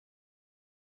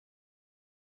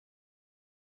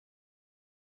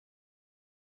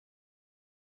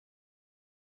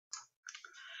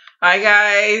Hi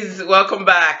guys, welcome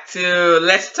back to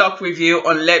Let's Talk Review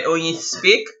on Let Only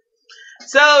Speak.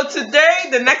 So today,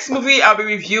 the next movie I'll be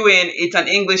reviewing, it's an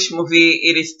English movie.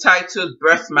 It is titled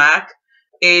BirthMark.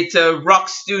 It's a Rock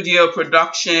Studio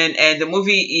production, and the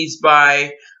movie is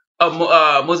by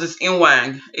Moses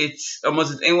Inwang. It's a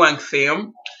Moses Inwang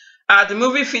film. The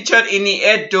movie featured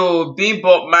Edo,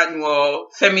 Bimbo, Manuel,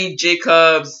 Femi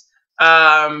Jacobs,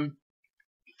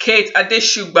 Kate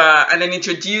Adesugba, and then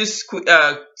introduced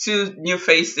two new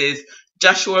faces,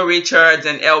 Joshua Richards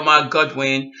and Elma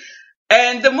Godwin.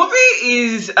 And the movie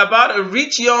is about a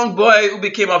rich young boy who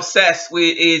became obsessed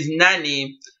with his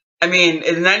nanny. I mean,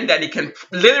 a nanny that he can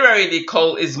literally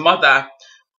call his mother.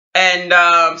 And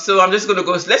so I'm just going to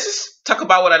go, let's just talk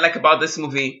about what I like about this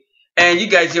movie. And you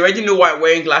guys, you already know why I'm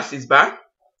wearing glasses, but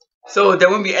so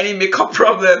there won't be any makeup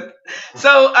problem.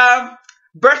 So,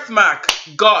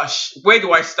 BirthMark, gosh, where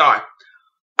do I start?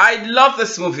 I love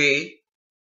this movie.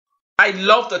 I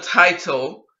love the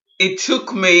title. It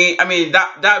took me, I mean,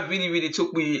 that really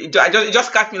took me, it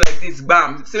just got me like this,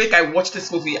 bam. So like I watch this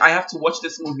movie, I have to watch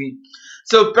this movie.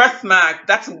 So BirthMark,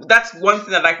 that's one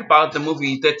thing I like about the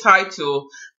movie. The title,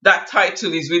 that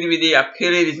title is really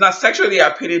appealing. It's not sexually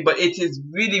appealing, but it is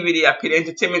really appealing.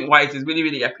 Entertainment-wise, it's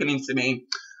really appealing to me.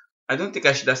 I don't think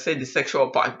I should have said the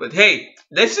sexual part, but hey,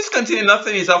 let's just continue.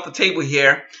 Nothing is off the table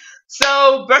here.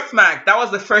 So, BirthMark, that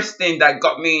was the first thing that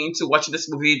got me into watching this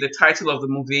movie, the title of the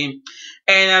movie.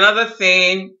 And another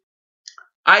thing,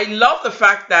 I love the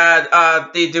fact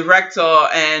that the director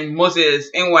and Moses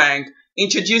Inwang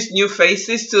introduced new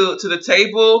faces to the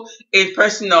table in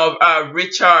person of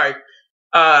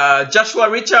Joshua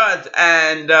Richards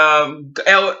and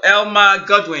Elma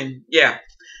Godwin. Yeah.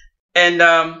 And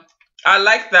I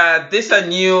like that these are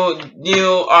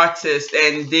new artists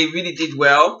and they really did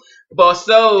well. But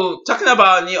so talking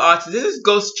about new artists, this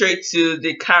goes straight to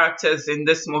the characters in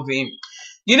this movie.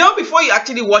 You know, before you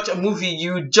actually watch a movie,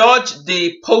 you judge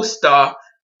the poster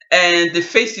and the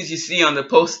faces you see on the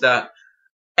poster.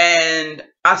 And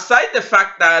aside the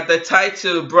fact that the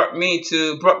title brought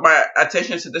my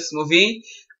attention to this movie,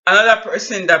 another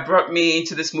person that brought me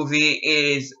into this movie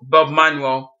is Bimbo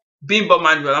Manuel,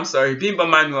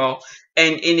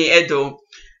 and Edo.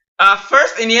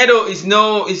 First, Edo is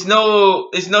no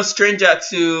stranger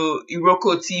to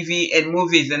Iroko TV and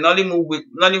movies and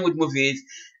Nollywood movies,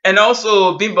 and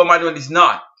also Bimbo Manuel is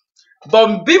not.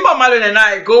 But Bimbo Manuel and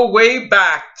I go way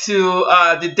back to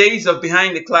the days of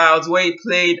Behind the Clouds, where he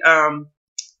played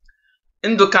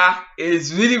Nduka.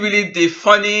 Is really the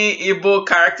funny Igbo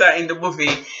character in the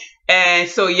movie. And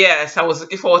so, yes, I was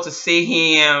looking forward to seeing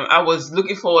him. I was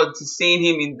looking forward to seeing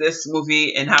him in this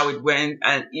movie and how it went.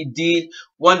 And he did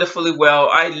wonderfully well.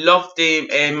 I loved him.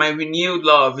 And my renewed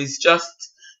love is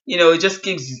just, it just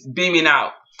keeps beaming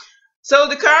out. So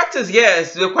the characters,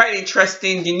 yes, they're quite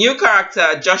interesting. The new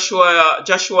character,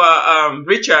 Joshua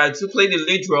Richards, who played the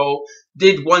lead role,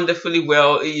 did wonderfully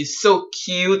well. He's so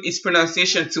cute. His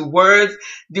pronunciation to words,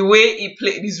 the way he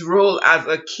played his role as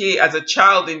a kid, as a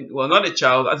child, not a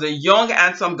child, as a young,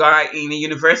 handsome guy in a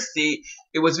university,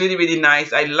 it was really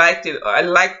nice. I liked it. I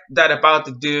liked that about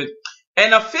the dude.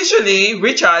 And officially,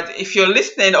 Richard, if you're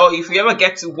listening or if you ever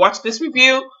get to watch this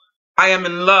review, I am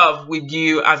in love with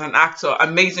you as an actor.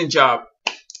 Amazing job.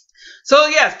 So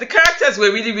yes, the characters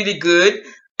were really good.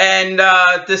 And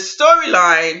the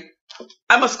storyline,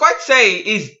 I must quite say,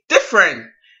 is different.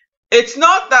 It's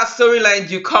not that storyline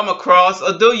you come across,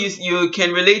 although you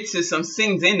can relate to some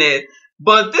scenes in it.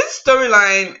 But this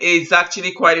storyline is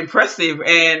actually quite impressive,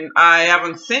 and I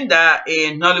haven't seen that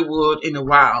in Nollywood in a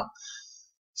while.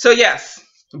 So yes,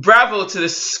 bravo to the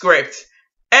script.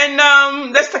 And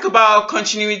let's talk about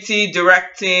continuity,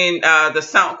 directing, the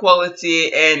sound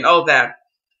quality, and all that.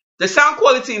 The sound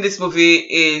quality in this movie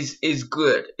is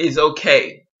good, is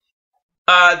okay.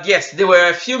 Yes, there were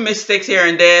a few mistakes here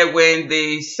and there when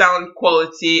the sound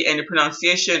quality and the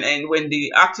pronunciation and when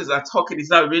the actors are talking is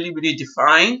not really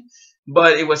defined,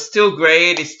 but it was still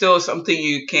great. It's still something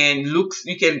you can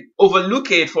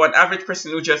overlook it for an average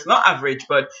person who just, not average,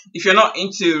 but if you're not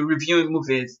into reviewing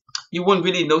movies, you won't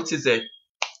really notice it.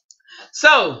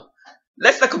 So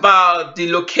let's talk about the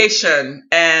location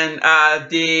and what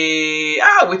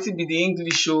will be the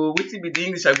English? What will be the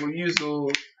English I will use?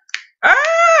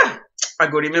 I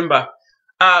go remember.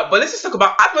 But let's just talk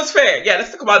about atmosphere. Yeah,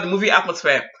 let's talk about the movie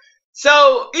atmosphere.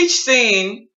 So each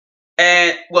scene,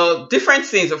 and well, different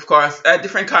scenes, of course,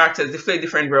 different characters, they play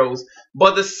different roles.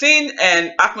 But the scene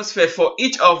and atmosphere for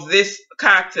each of these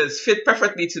characters fit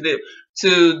perfectly to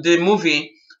the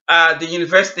movie. The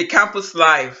university campus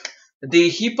life, the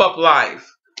hip hop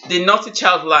life, the naughty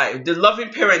child life, the loving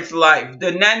parents life,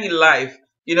 the nanny life,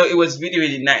 You know, it was really,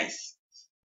 really nice.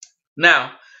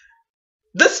 Now,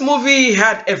 this movie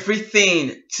had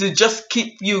everything to just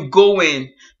keep you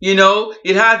going. You know,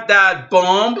 it had that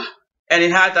bomb and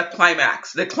it had that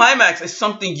climax. The climax is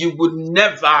something you would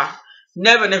never,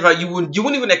 you wouldn't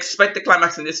even expect the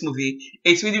climax in this movie.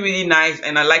 It's really, really nice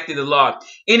and I liked it a lot.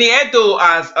 Iniedo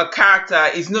as a character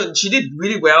she did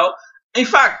really well. In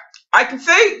fact, I can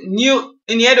say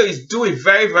Iniedo is doing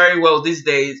very, very well these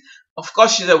days. Of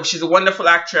course, she's a wonderful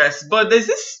actress, but there's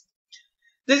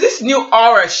this new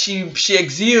aura she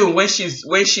exudes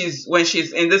when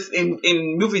she's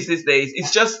in movies these days.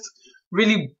 It's just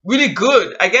really, really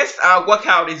good. I guess our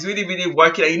workout is really, really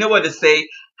working. And you know what they say?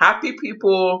 Happy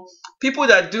people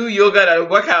that do yoga, that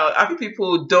work out, happy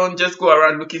people don't just go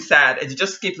around looking sad, and they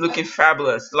just keep looking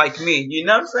fabulous like me. You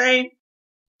know what I'm saying?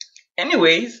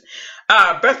 Anyways,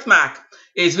 BirthMark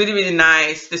is really, really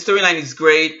nice. The storyline is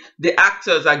great. The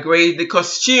actors are great. The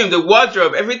costume, the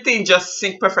wardrobe, everything just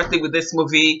synced perfectly with this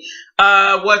movie.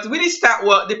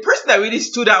 The person that really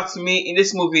stood out to me in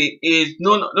this movie is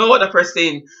no other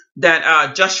person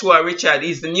than Joshua Richard.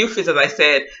 He's the new face, as I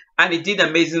said, and he did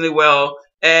amazingly well.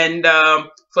 And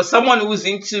for someone who's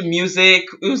into music,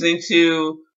 who's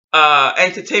into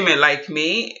entertainment like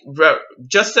me,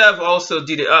 Joshua also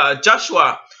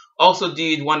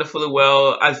did wonderfully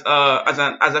well as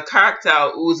a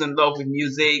character who's in love with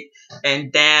music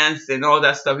and dance and all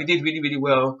that stuff. He did really, really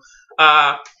well.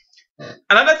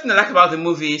 Another thing I like about the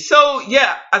movie, so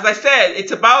yeah, as I said,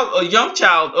 it's about a young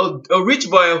child, a rich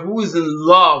boy who's in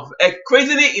love,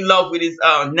 crazily in love with his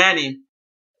nanny.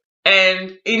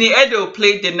 And Iniedo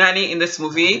played the nanny in this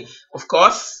movie. Of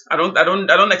course, I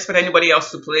don't expect anybody else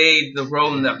to play the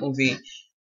role in that movie.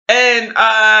 And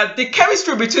the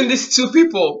chemistry between these two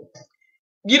people,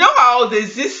 you know how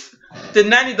the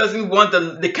nanny doesn't want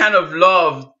the kind of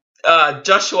love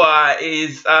Joshua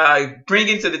is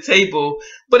bringing to the table,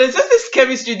 but there's just this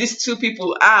chemistry these two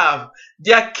people have.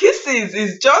 Their kisses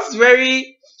is just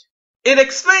it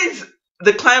explains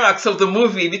the climax of the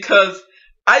movie, because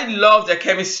I love their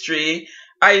chemistry.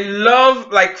 I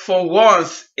love, like, for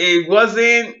once it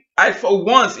wasn't I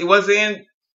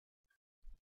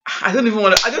don't even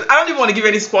want to give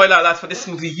any spoiler alert for this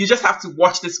movie. You just have to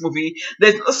watch this movie.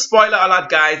 There's no spoiler alert,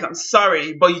 guys. I'm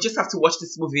sorry, but you just have to watch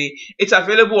this movie. It's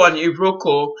available on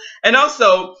Iroko. And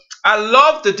also, I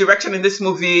love the direction in this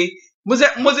movie.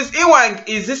 Moses Inwang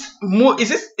is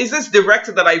this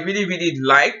director that I really, really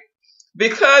like,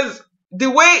 because the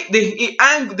way the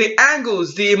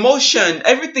angles, the emotion,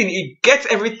 everything, it gets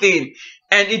everything.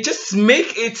 And it just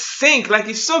make it sink. Like,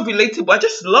 it's so relatable. I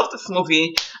just love this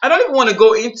movie. I don't even want to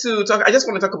go into talk. I just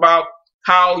want to talk about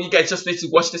how you guys just need to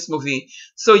watch this movie.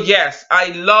 So yes, I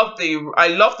love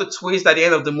the twist at the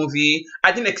end of the movie.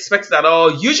 I didn't expect it at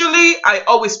all. Usually, I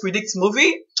always predict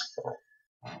movie,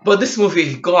 but this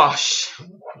movie, gosh,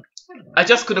 I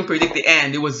just couldn't predict the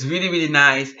end. It was really, really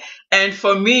nice. And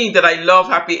for me, that I love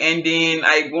happy ending,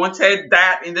 I wanted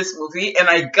that in this movie, and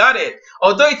I got it.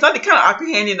 Although it's not the kind of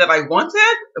happy ending that I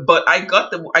wanted, but I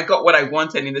got what I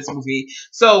wanted in this movie.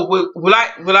 So will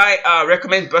I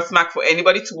recommend BirthMark for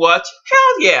anybody to watch?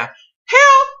 Hell yeah,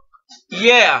 hell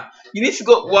yeah! You need to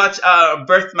go watch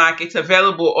BirthMark. It's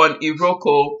available on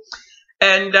Iroko,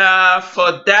 and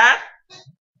for that.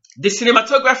 The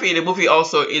cinematography in the movie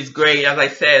also is great. As I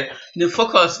said, the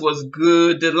focus was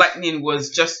good. The lighting was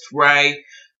just right.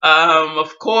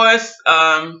 Of course,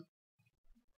 there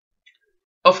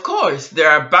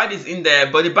are baddies in there,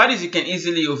 but the baddies you can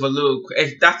easily overlook.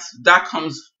 That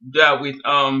comes with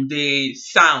the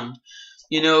sound.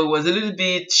 You know, it was a little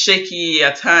bit shaky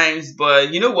at times,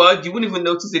 but you know what? You wouldn't even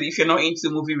notice it if you're not into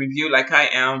movie review like I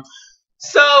am.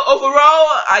 So overall,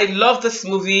 I love this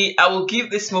movie. I will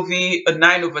give this movie a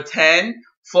 9 over 10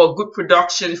 for good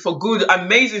production, for good,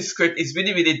 amazing script. It's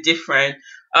really, really different.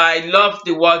 I love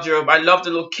the wardrobe. I love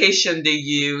the location they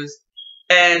use.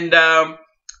 And I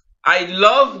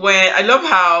love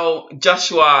how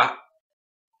Joshua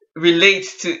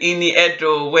relates to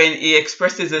Iniedo when he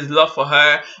expresses his love for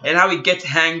her, and how he gets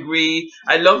angry.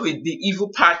 I love the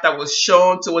evil part that was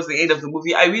shown towards the end of the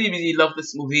movie. I really, really love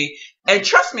this movie. And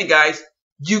trust me, guys,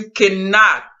 you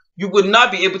would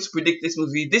not be able to predict this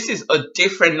movie. This is a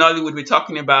different Nollywood we're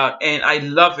talking about, and I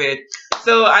love it.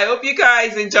 So I hope you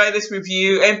guys enjoy this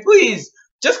review, and please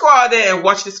just go out there and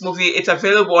watch this movie. It's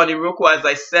available on Iroko, as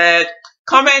I said.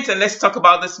 Comment and let's talk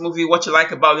about this movie, what you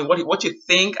like about it, what you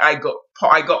think I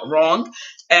got wrong,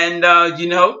 and you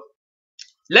know,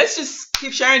 let's just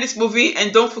keep sharing this movie,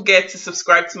 and don't forget to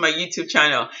subscribe to my YouTube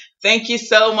channel. Thank you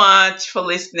so much for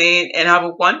listening, and have a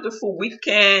wonderful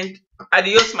weekend.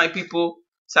 Adios, my people.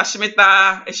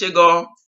 Sashimita, Eshego.